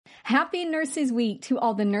Happy Nurses Week to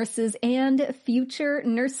all the nurses and future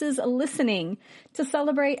nurses listening. To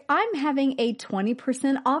celebrate, I'm having a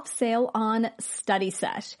 20% off sale on Study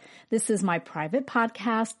Sesh. This is my private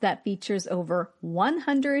podcast that features over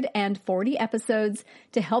 140 episodes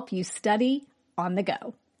to help you study on the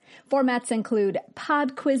go. Formats include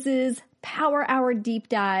pod quizzes, power hour deep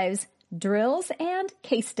dives, drills, and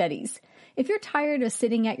case studies. If you're tired of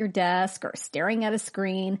sitting at your desk or staring at a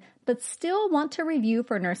screen, but still want to review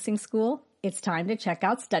for nursing school, it's time to check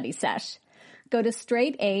out Study Sesh. Go to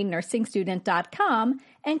straightanursingstudent.com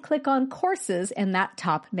and click on courses in that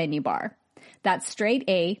top menu bar. That's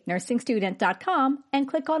straightanursingstudent.com and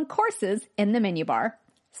click on courses in the menu bar.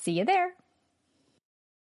 See you there.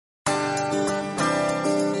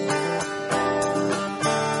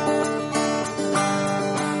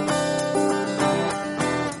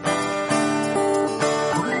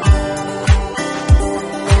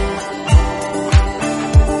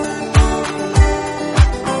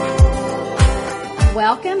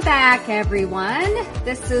 Welcome back, everyone.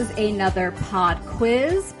 This is another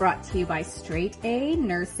PodQuiz brought to you by Straight A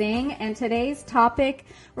Nursing. And today's topic,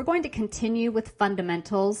 we're going to continue with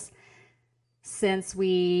fundamentals since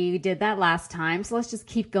we did that last time. So let's just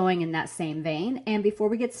keep going in that same vein. And before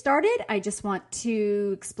we get started, I just want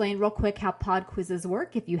to explain real quick how PodQuizzes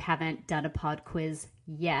work if you haven't done a PodQuiz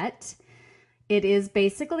yet. It is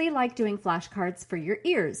basically like doing flashcards for your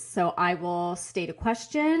ears. So I will state a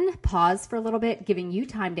question, pause for a little bit, giving you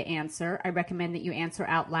time to answer. I recommend that you answer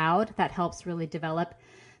out loud. That helps really develop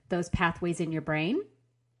those pathways in your brain.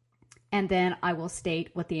 And then I will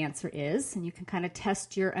state what the answer is, and you can kind of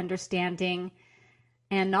test your understanding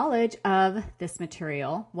and knowledge of this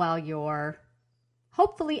material while you're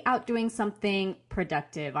hopefully out doing something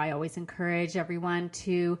productive. I always encourage everyone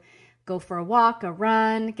to go for a walk, a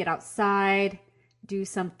run, get outside, do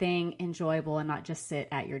something enjoyable and not just sit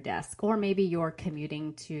at your desk. Or maybe you're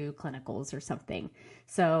commuting to clinicals or something.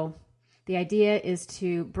 So the idea is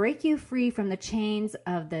to break you free from the chains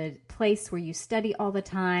of the place where you study all the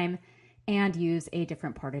time and use a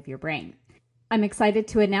different part of your brain. I'm excited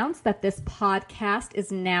to announce that this podcast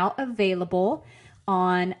is now available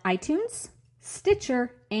on iTunes,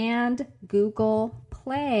 Stitcher, and Google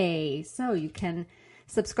Play. So you can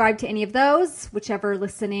subscribe to any of those, whichever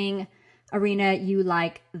listening arena you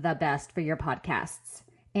like the best for your podcasts.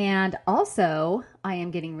 And also, I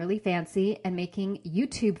am getting really fancy and making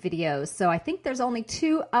YouTube videos. So I think there's only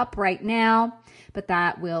 2 up right now, but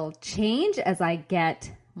that will change as I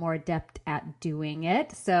get more adept at doing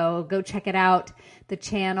it. So go check it out. The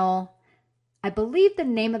channel, I believe the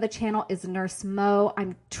name of the channel is Nurse Mo.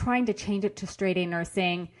 I'm trying to change it to Straight A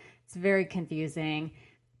Nursing. It's very confusing.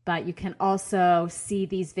 But you can also see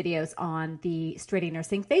these videos on the Straight A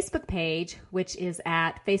Nursing Facebook page, which is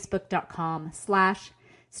at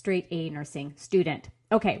facebook.com/Straight A Nursing Student.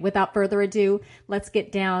 Okay, without further ado, let's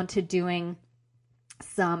get down to doing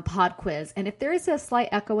some pod quiz. And if there is a slight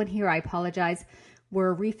echo in here, I apologize.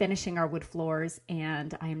 We're refinishing our wood floors,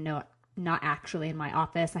 and I am not actually in my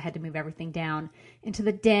office. I had to move everything down into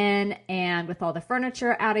the den, and with all the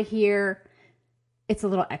furniture out of here, it's a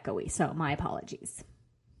little echoey, so my apologies.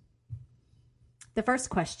 The first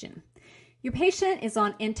question, your patient is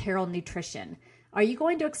on enteral nutrition. Are you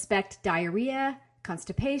going to expect diarrhea,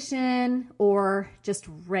 constipation, or just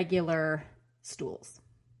regular stools?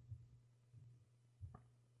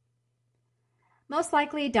 Most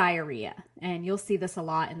likely diarrhea, and you'll see this a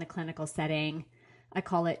lot in the clinical setting. I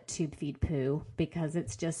call it tube feed poo because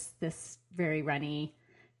it's just this very runny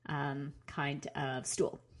kind of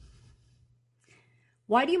stool.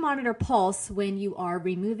 Why do you monitor pulse when you are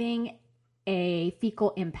removing a fecal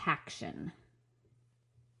impaction?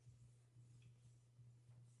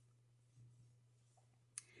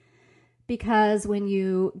 Because when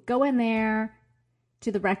you go in there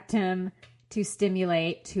to the rectum to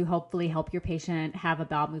stimulate, to hopefully help your patient have a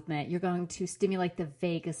bowel movement, you're going to stimulate the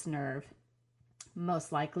vagus nerve.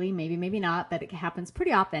 Most likely, maybe not, but it happens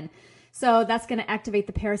pretty often. So that's going to activate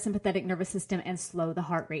the parasympathetic nervous system and slow the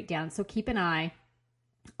heart rate down. So keep an eye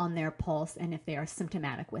on their pulse and if they are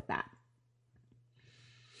symptomatic with that.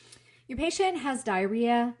 Your patient has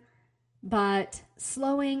diarrhea, but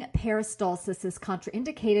slowing peristalsis is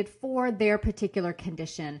contraindicated for their particular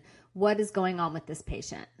condition. What is going on with this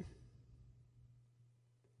patient?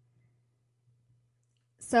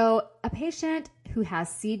 So a patient who has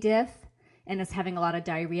C. diff and is having a lot of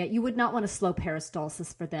diarrhea, you would not want to slow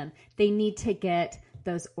peristalsis for them. They need to get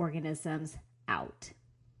those organisms out.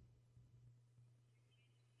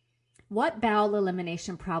 What bowel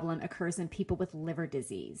elimination problem occurs in people with liver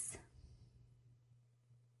disease?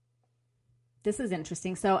 This is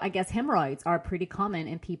interesting. So I guess hemorrhoids are pretty common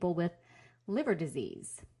in people with liver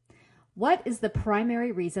disease. What is the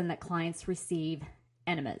primary reason that clients receive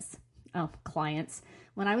enemas? Oh, clients.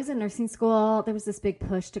 When I was in nursing school, there was this big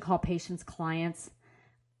push to call patients clients.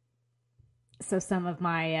 So some of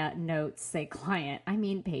my notes say client. I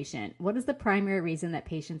mean patient. What is the primary reason that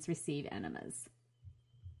patients receive enemas?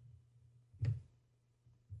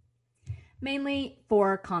 Mainly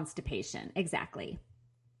for constipation. Exactly.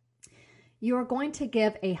 You're going to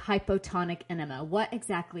give a hypotonic enema. What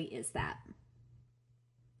exactly is that?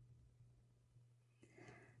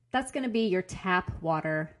 That's going to be your tap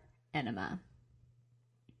water enema.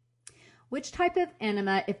 Which type of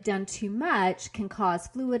enema, if done too much, can cause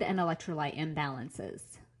fluid and electrolyte imbalances?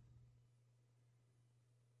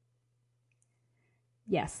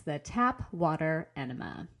 Yes, the tap water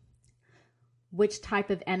enema. Which type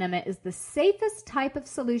of enema is the safest type of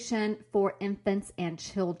solution for infants and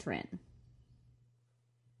children?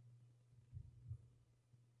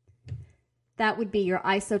 That would be your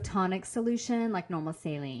isotonic solution, like normal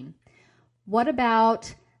saline. What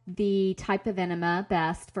about the type of enema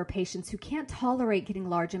best for patients who can't tolerate getting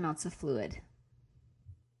large amounts of fluid?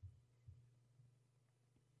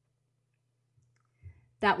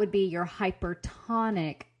 That would be your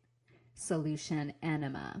hypertonic solution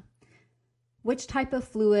enema. Which type of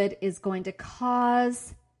fluid is going to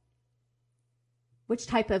cause, which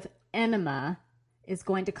type of enema is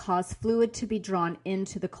going to cause fluid to be drawn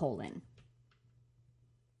into the colon?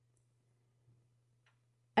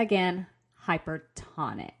 Again,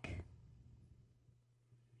 hypertonic.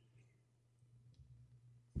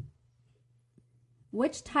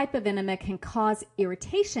 Which type of enema can cause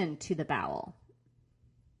irritation to the bowel?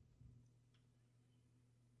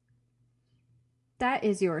 That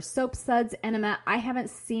is your soap suds enema. I haven't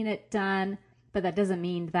seen it done, but that doesn't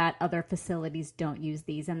mean that other facilities don't use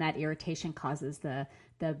these, and that irritation causes the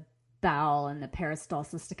bowel and the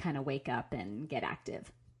peristalsis to kind of wake up and get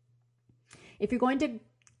active. If you're going to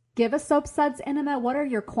give a soap suds enema, what are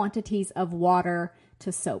your quantities of water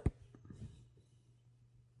to soap?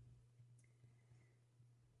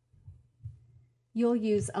 You'll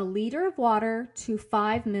use 1 liter of water to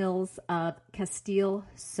 5 mils of Castile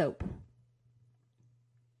soap.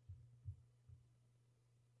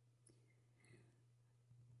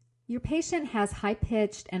 Your patient has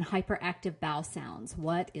high-pitched and hyperactive bowel sounds.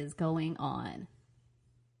 What is going on?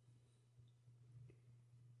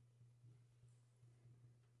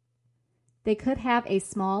 They could have a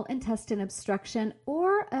small intestine obstruction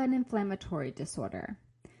or an inflammatory disorder.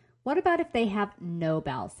 What about if they have no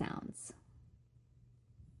bowel sounds?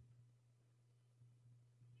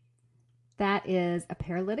 That is a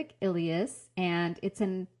paralytic ileus, and it's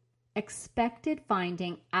an expected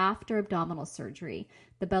finding after abdominal surgery.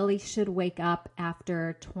 The belly should wake up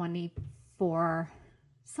after 24,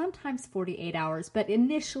 sometimes 48 hours, but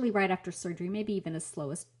initially right after surgery, maybe even as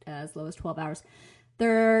low as 12 hours.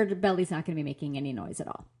 Their belly's not going to be making any noise at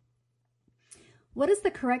all. What is the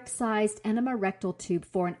correct sized enema rectal tube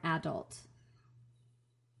for an adult?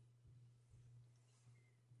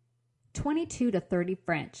 22 to 30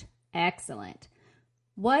 French. Excellent.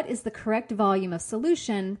 What is the correct volume of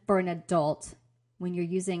solution for an adult when you're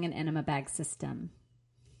using an enema bag system?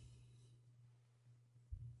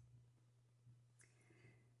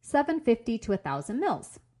 750 to 1,000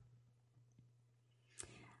 mils.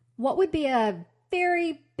 What would be a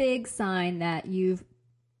very big sign that you've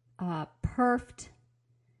perfed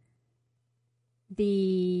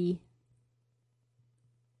the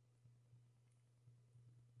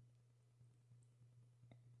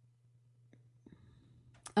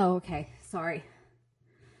sorry.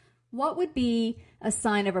 What would be a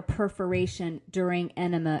sign of a perforation during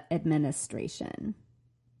enema administration?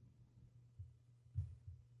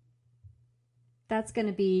 That's going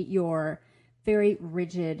to be your very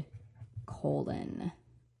rigid colon,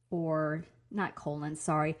 or not colon,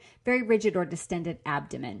 sorry, very rigid or distended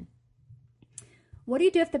abdomen. What do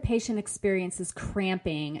you do if the patient experiences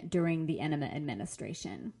cramping during the enema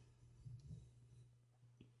administration?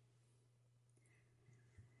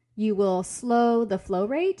 You will slow the flow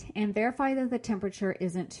rate and verify that the temperature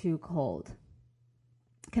isn't too cold.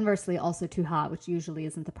 Conversely, also too hot, which usually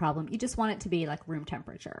isn't the problem. You just want it to be like room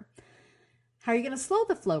temperature. How are you going to slow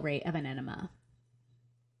the flow rate of an enema?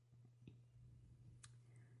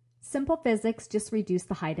 Simple physics, just reduce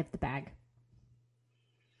the height of the bag.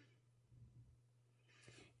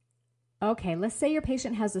 Okay, let's say your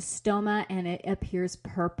patient has a stoma and it appears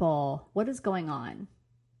purple. What is going on?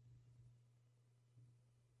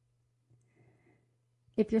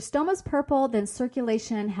 If your stoma's purple, then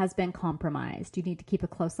circulation has been compromised. You need to keep a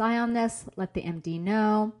close eye on this, let the MD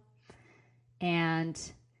know. And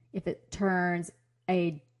if it turns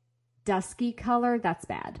a dusky color, that's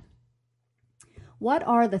bad. What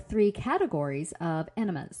are the 3 categories of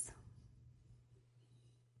enemas?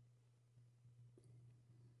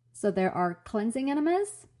 So there are cleansing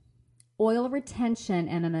enemas, oil retention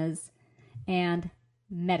enemas, and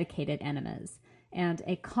medicated enemas. And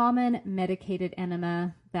a common medicated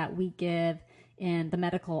enema that we give in the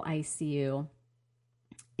medical ICU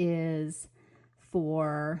is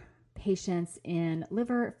for patients in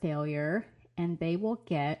liver failure, and they will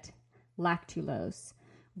get lactulose,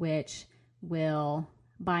 which will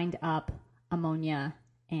bind up ammonia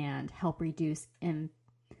and help reduce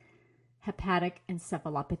hepatic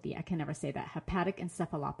encephalopathy. I can never say that. Hepatic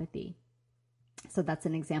encephalopathy. So that's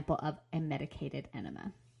an example of a medicated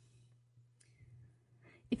enema.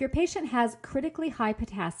 If your patient has critically high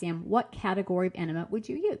potassium, what category of enema would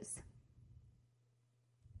you use?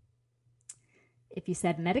 If you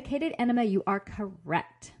said medicated enema, you are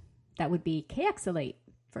correct. That would be Kayexalate,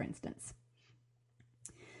 for instance.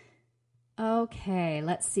 Okay,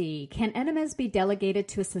 let's see. Can enemas be delegated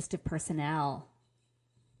to assistive personnel?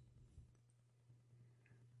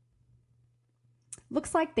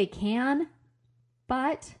 Looks like they can,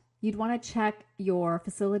 but you'd want to check your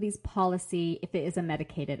facility's policy if it is a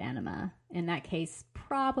medicated enema. In that case,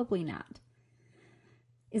 probably not.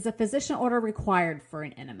 Is a physician order required for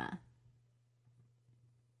an enema?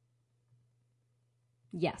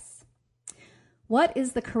 Yes. What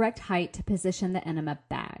is the correct height to position the enema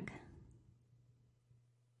bag?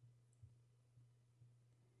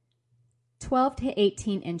 12 to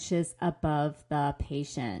 18 inches above the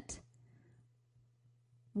patient.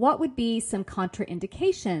 What would be some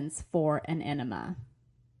contraindications for an enema?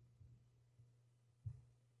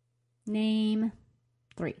 Name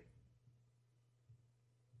 3.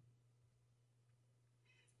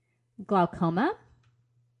 Glaucoma,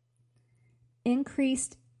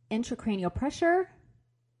 increased intracranial pressure,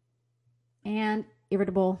 and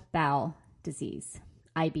irritable bowel disease,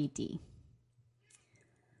 IBD.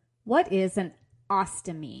 What is an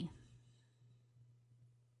ostomy?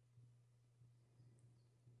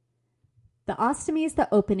 The ostomy is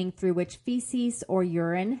the opening through which feces or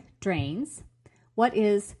urine drains. What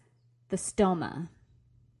is the stoma?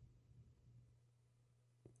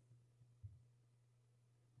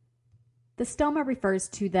 The stoma refers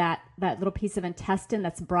to that little piece of intestine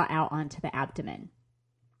that's brought out onto the abdomen.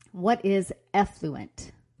 What is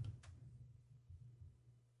effluent?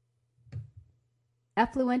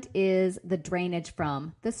 Effluent is the drainage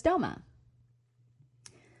from the stoma.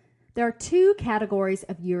 There are 2 categories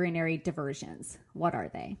of urinary diversions. What are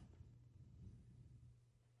they?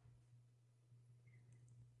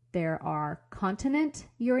 There are continent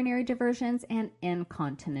urinary diversions and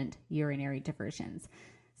incontinent urinary diversions.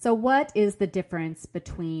 So what is the difference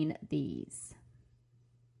between these?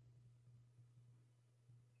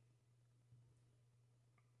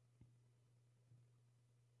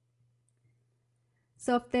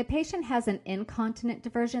 So if the patient has an incontinent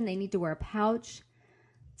diversion, they need to wear a pouch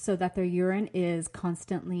so that their urine is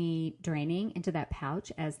constantly draining into that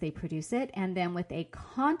pouch as they produce it. And then with a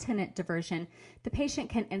continent diversion, the patient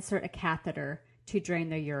can insert a catheter to drain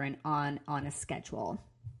their urine on a schedule.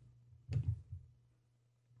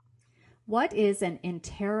 What is an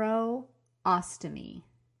enterostomy?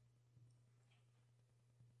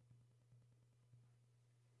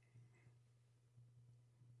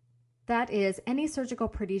 That is any surgical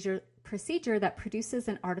procedure that produces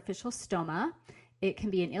an artificial stoma. It can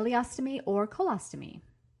be an ileostomy or colostomy.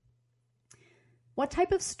 What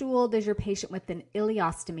type of stool does your patient with an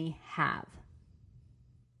ileostomy have?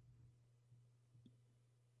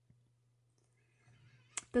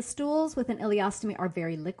 The stools with an ileostomy are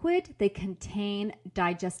very liquid. They contain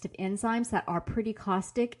digestive enzymes that are pretty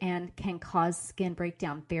caustic and can cause skin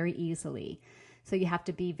breakdown very easily. So you have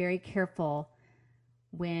to be very careful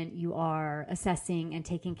when you are assessing and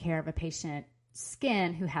taking care of a patient's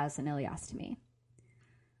skin who has an ileostomy.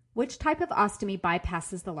 Which type of ostomy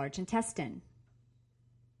bypasses the large intestine?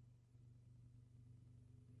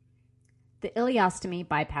 The ileostomy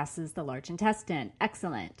bypasses the large intestine.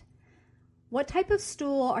 Excellent. What type of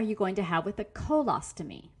stool are you going to have with a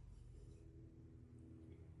colostomy?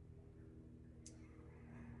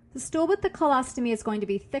 The stool with the colostomy is going to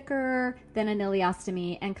be thicker than an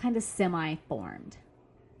ileostomy and kind of semi-formed.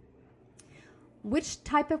 Which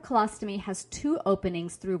type of colostomy has 2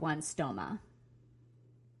 openings through one stoma?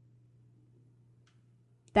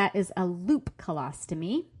 That is a loop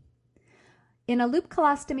colostomy. In a loop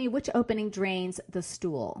colostomy, which opening drains the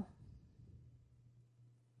stool?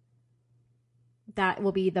 That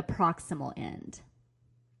will be the proximal end.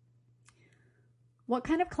 What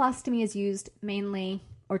kind of colostomy is used mainly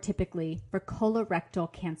or typically for colorectal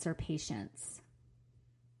cancer patients?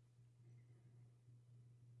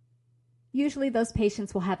 Usually those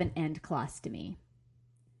patients will have an end colostomy.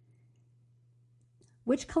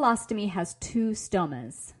 Which colostomy has two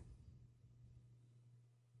stomas?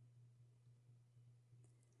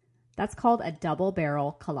 That's called a double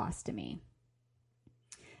barrel colostomy.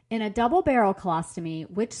 In a double barrel colostomy,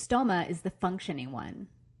 which stoma is the functioning one?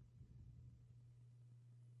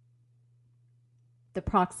 The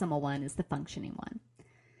proximal one is the functioning one.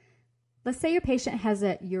 Let's say your patient has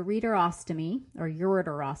a ureterostomy or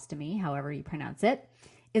ureterostomy, however you pronounce it.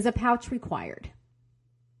 Is a pouch required?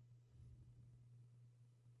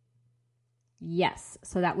 Yes,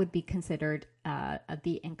 so that would be considered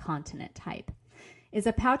the incontinent type. Is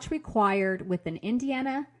a pouch required with an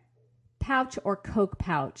Indiana pouch or Koch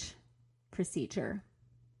pouch procedure?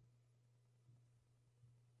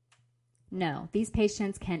 No, these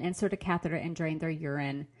patients can insert a catheter and drain their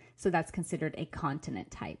urine, so that's considered a continent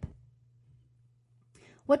type.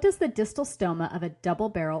 What does the distal stoma of a double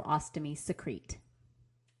barrel ostomy secrete?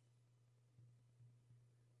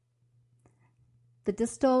 The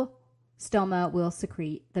distal stoma will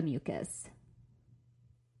secrete the mucus.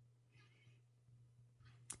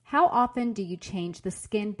 How often do you change the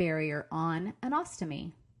skin barrier on an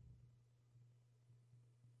ostomy?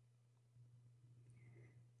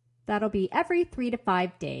 That'll be every 3 to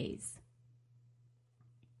 5 days.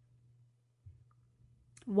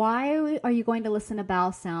 Why are you going to listen to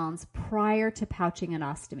bowel sounds prior to pouching an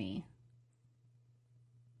ostomy?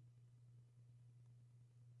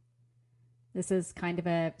 This is kind of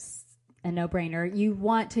a no-brainer. You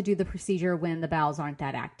want to do the procedure when the bowels aren't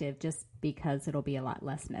that active, just because it'll be a lot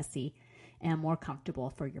less messy and more comfortable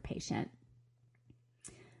for your patient.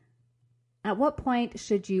 At what point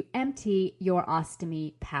should you empty your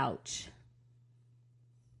ostomy pouch?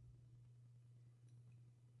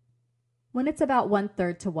 When it's about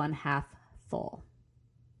 1/3 to 1/2 full.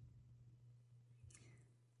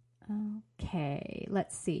 Okay,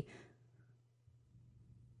 let's see.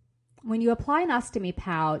 When you apply an ostomy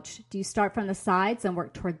pouch, do you start from the sides and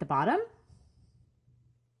work toward the bottom?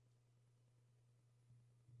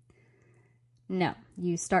 No,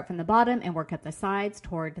 you start from the bottom and work at the sides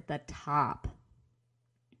toward the top.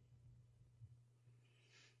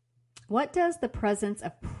 What does the presence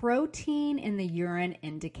of protein in the urine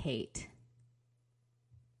indicate?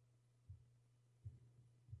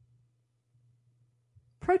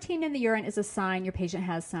 Protein in the urine is a sign your patient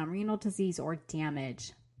has some renal disease or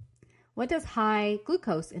damage. What does high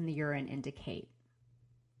glucose in the urine indicate?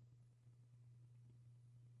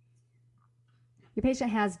 Your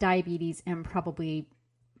patient has diabetes and probably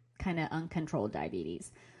kind of uncontrolled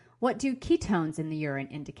diabetes. What do ketones in the urine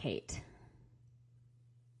indicate?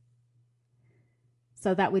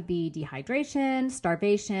 So that would be dehydration,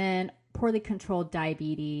 starvation, poorly controlled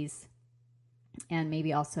diabetes, and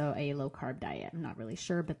maybe also a low-carb diet. I'm not really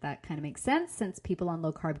sure, but that kind of makes sense since people on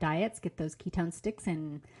low-carb diets get those ketone sticks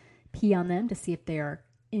and pee on them to see if they're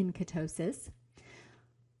in ketosis.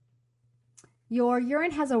 Your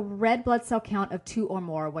urine has a red blood cell count of 2 or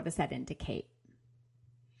more. What does that indicate?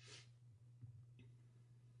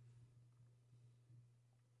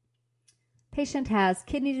 Patient has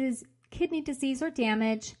kidney disease or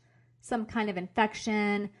damage, some kind of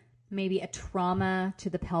infection, maybe a trauma to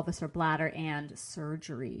the pelvis or bladder, and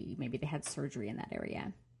surgery. Maybe they had surgery in that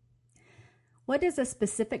area. What does a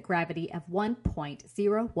specific gravity of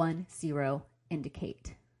 1.010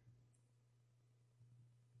 indicate?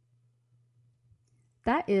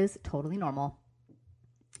 That is totally normal.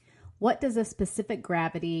 What does a specific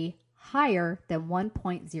gravity higher than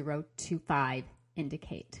 1.025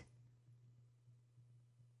 indicate?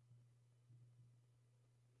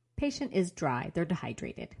 Patient is dry. They're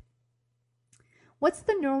dehydrated. What's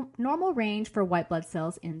the normal range for white blood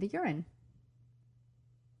cells in the urine?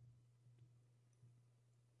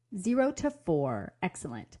 0 to 4.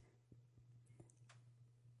 Excellent.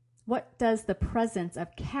 What does the presence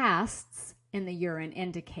of casts in the urine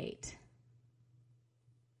indicate?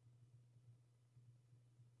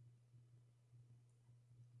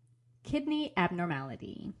 Kidney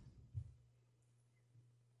abnormality.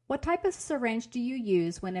 What type of syringe do you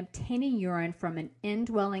use when obtaining urine from an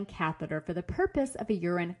indwelling catheter for the purpose of a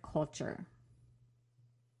urine culture?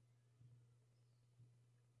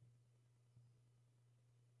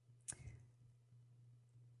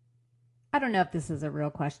 I don't know if this is a real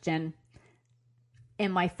question.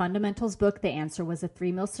 In my fundamentals book, the answer was a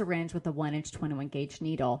 3 ml syringe with a 1-inch 21 gauge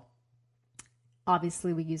needle.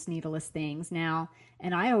 Obviously, we use needleless things now,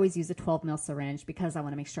 and I always use a 12 ml syringe because I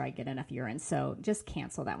want to make sure I get enough urine. So just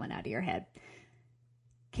cancel that one out of your head.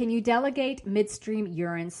 Can you delegate midstream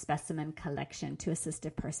urine specimen collection to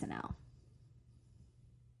assistive personnel?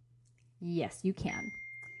 Yes, you can.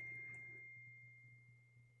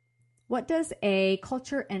 What does a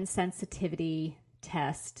culture and sensitivity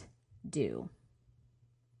test do?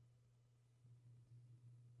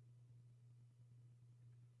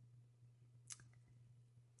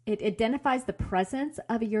 It identifies the presence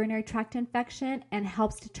of a urinary tract infection and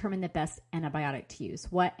helps determine the best antibiotic to use.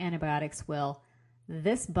 What antibiotics will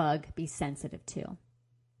this bug be sensitive to? Your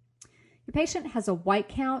patient has a white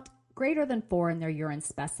count greater than 4 in their urine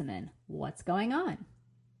specimen. What's going on?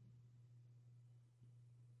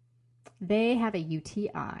 They have a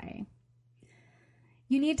UTI.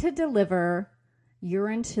 You need to deliver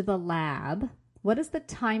urine to the lab. What is the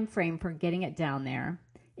time frame for getting it down there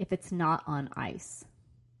if it's not on ice?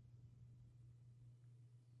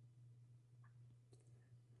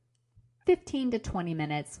 15 to 20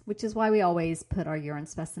 minutes, which is why we always put our urine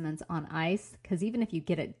specimens on ice, because even if you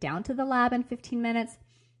get it down to the lab in 15 minutes,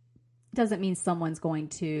 doesn't mean someone's going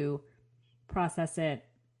to process it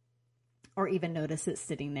or even notice it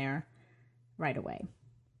sitting there right away.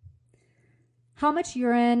 How much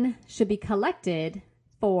urine should be collected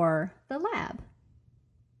for the lab?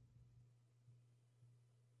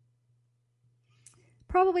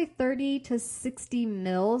 Probably 30 to 60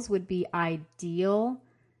 mils would be ideal.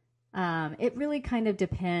 It really kind of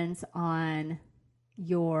depends on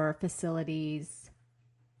your facility's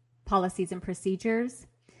policies and procedures.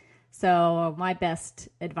 So my best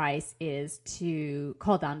advice is to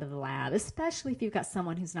call down to the lab, especially if you've got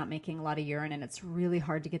someone who's not making a lot of urine and it's really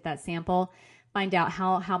hard to get that sample. Find out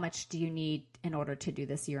how much do you need in order to do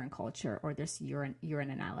this urine culture or this urine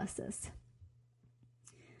analysis.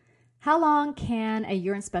 How long can a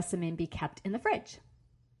urine specimen be kept in the fridge?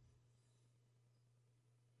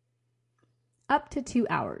 Up to 2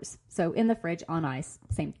 hours. So in the fridge, on ice,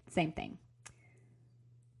 same thing.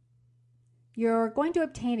 You're going to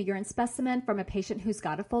obtain a urine specimen from a patient who's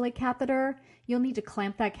got a Foley catheter. You'll need to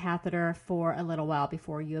clamp that catheter for a little while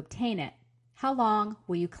before you obtain it. How long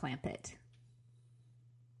will you clamp it?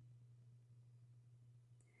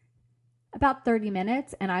 About 30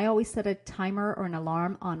 minutes, and I always set a timer or an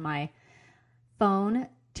alarm on my phone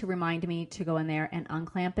to remind me to go in there and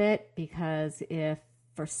unclamp it, because if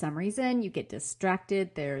for some reason you get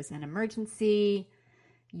distracted, there's an emergency,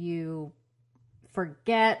 you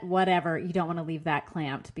forget, whatever, you don't want to leave that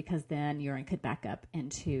clamped because then urine could back up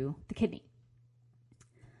into the kidney.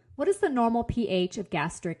 What is the normal pH of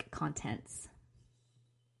gastric contents?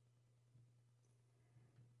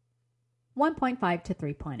 1.5 to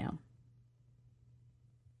 3.0.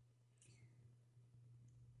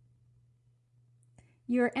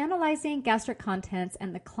 You're analyzing gastric contents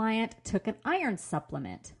and the client took an iron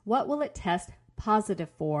supplement. What will it test positive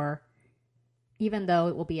for, even though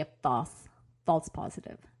it will be a false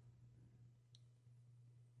positive?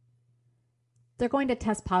 They're going to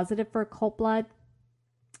test positive for occult blood,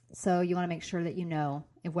 so you want to make sure that you know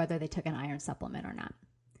whether they took an iron supplement or not.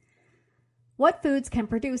 What foods can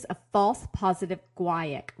produce a false positive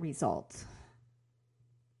guaiac result?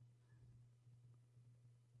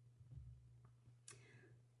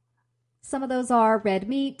 Some of those are red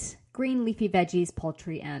meat, green leafy veggies,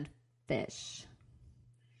 poultry, and fish.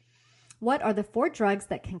 What are the 4 drugs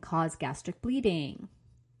that can cause gastric bleeding?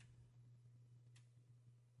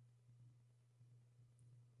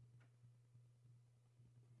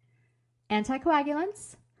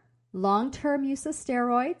 Anticoagulants, long-term use of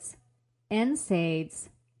steroids, NSAIDs,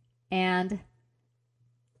 and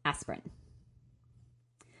aspirin.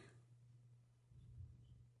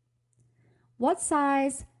 What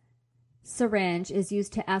size syringe is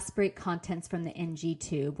used to aspirate contents from the NG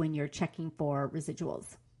tube when you're checking for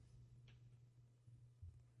residuals?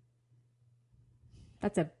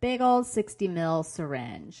 That's a big old 60 ml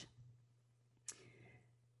syringe.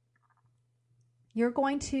 You're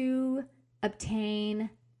going to obtain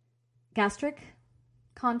gastric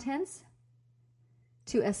contents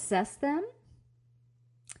to assess them.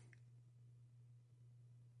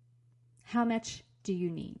 How much do you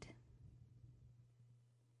need?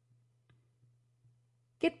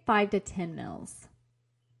 Get 5 to 10 mils.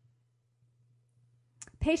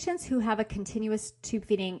 Patients who have a continuous tube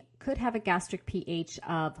feeding could have a gastric pH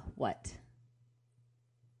of what?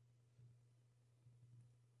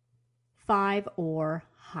 5 or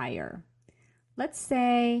higher. Let's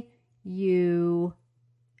say your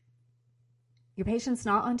patient's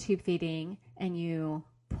not on tube feeding and you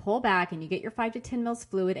pull back and you get your 5 to 10 mils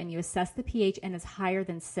fluid and you assess the pH and it's higher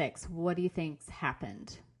than 6. What do you think's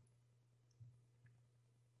happened?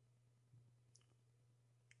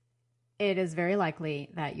 it is very likely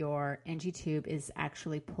that your NG tube is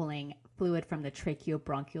actually pulling fluid from the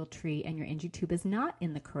tracheobronchial tree and your NG tube is not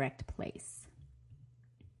in the correct place.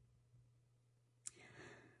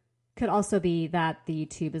 Could also be that the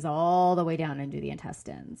tube is all the way down into the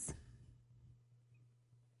intestines.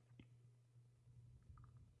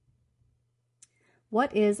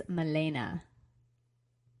 What is melena?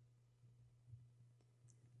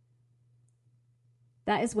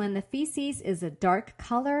 That is when the feces is a dark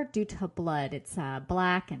color due to blood. It's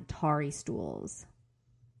black and tarry stools.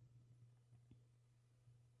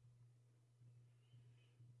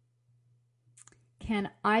 Can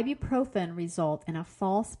ibuprofen result in a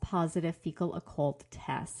false positive fecal occult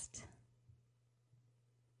test?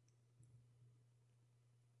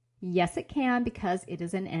 Yes, it can, because it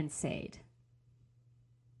is an NSAID.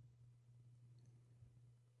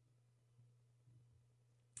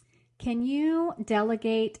 Can you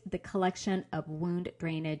delegate the collection of wound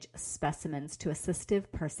drainage specimens to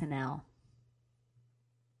assistive personnel?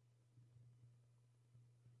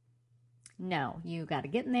 No, you got to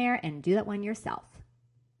get in there and do that one yourself.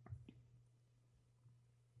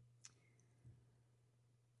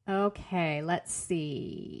 Okay, let's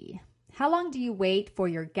see. How long do you wait for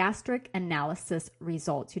your gastric analysis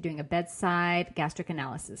results? You're doing a bedside gastric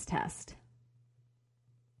analysis test.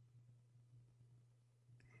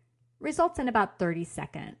 Results in about 30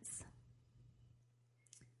 seconds.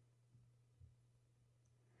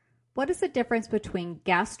 What is the difference between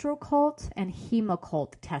gastrocult and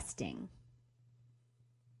hemoccult testing?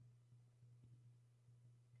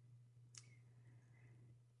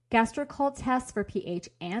 Gastrocult tests for pH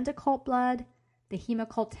and occult blood. The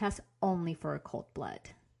hemoccult test only for occult blood.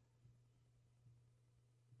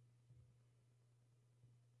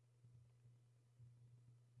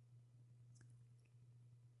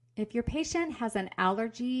 If your patient has an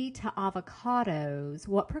allergy to avocados,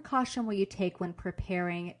 what precaution will you take when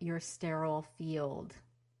preparing your sterile field?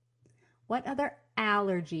 What other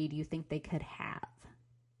allergy do you think they could have?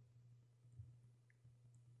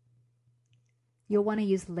 You'll want to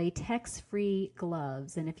use latex-free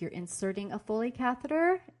gloves, and if you're inserting a Foley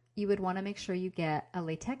catheter, you would want to make sure you get a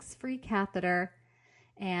latex-free catheter,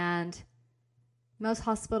 and most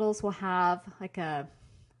hospitals will have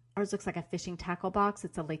ours looks like a fishing tackle box.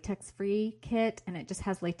 It's a latex-free kit, and it just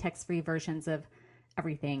has latex-free versions of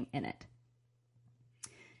everything in it.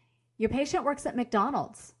 Your patient works at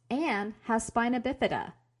McDonald's and has spina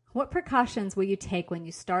bifida. What precautions will you take when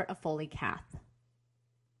you start a Foley cath?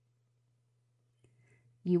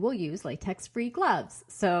 You will use latex-free gloves.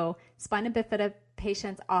 So spina bifida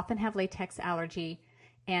patients often have latex allergy,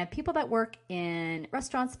 and people that work in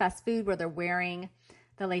restaurants, fast food, where they're wearing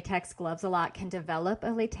the latex gloves a lot can develop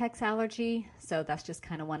a latex allergy. So that's just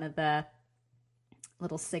kind of one of the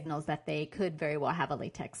little signals that they could very well have a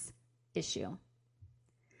latex issue.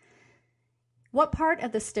 What part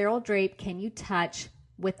of the sterile drape can you touch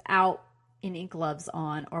without any gloves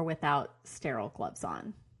on or without sterile gloves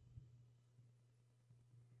on?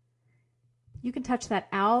 You can touch that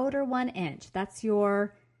outer 1 inch. That's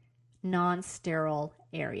your non-sterile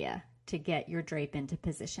area to get your drape into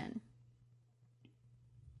position.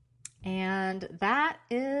 And that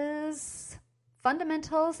is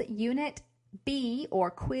Fundamentals Unit B, or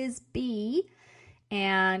Quiz B.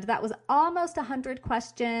 And that was almost 100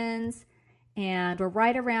 questions. And we're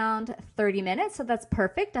right around 30 minutes, so that's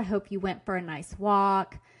perfect. I hope you went for a nice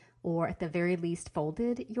walk, or at the very least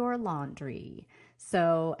folded your laundry.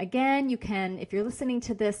 So again, you can, if you're listening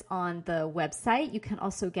to this on the website, you can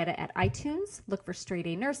also get it at iTunes. Look for Straight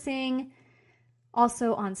A Nursing,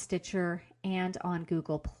 also on Stitcher and on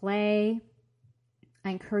Google Play. I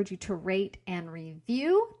encourage you to rate and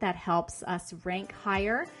review. That helps us rank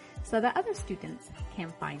higher so that other students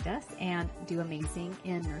can find us and do amazing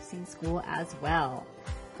in nursing school as well.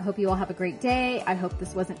 I hope you all have a great day. I hope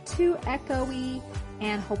this wasn't too echoey,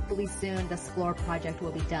 and hopefully soon the Splore project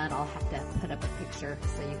will be done. I'll have to put up a picture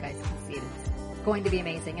so you guys can see it. It's going to be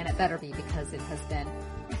amazing, and it better be, because it has been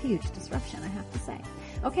a huge disruption, I have to say.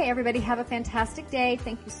 Okay, everybody, have a fantastic day.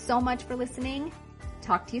 Thank you so much for listening.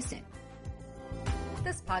 Talk to you soon.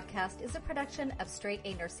 This podcast is a production of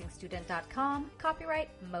StraightANursingStudent.com. Copyright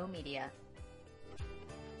Mo Media.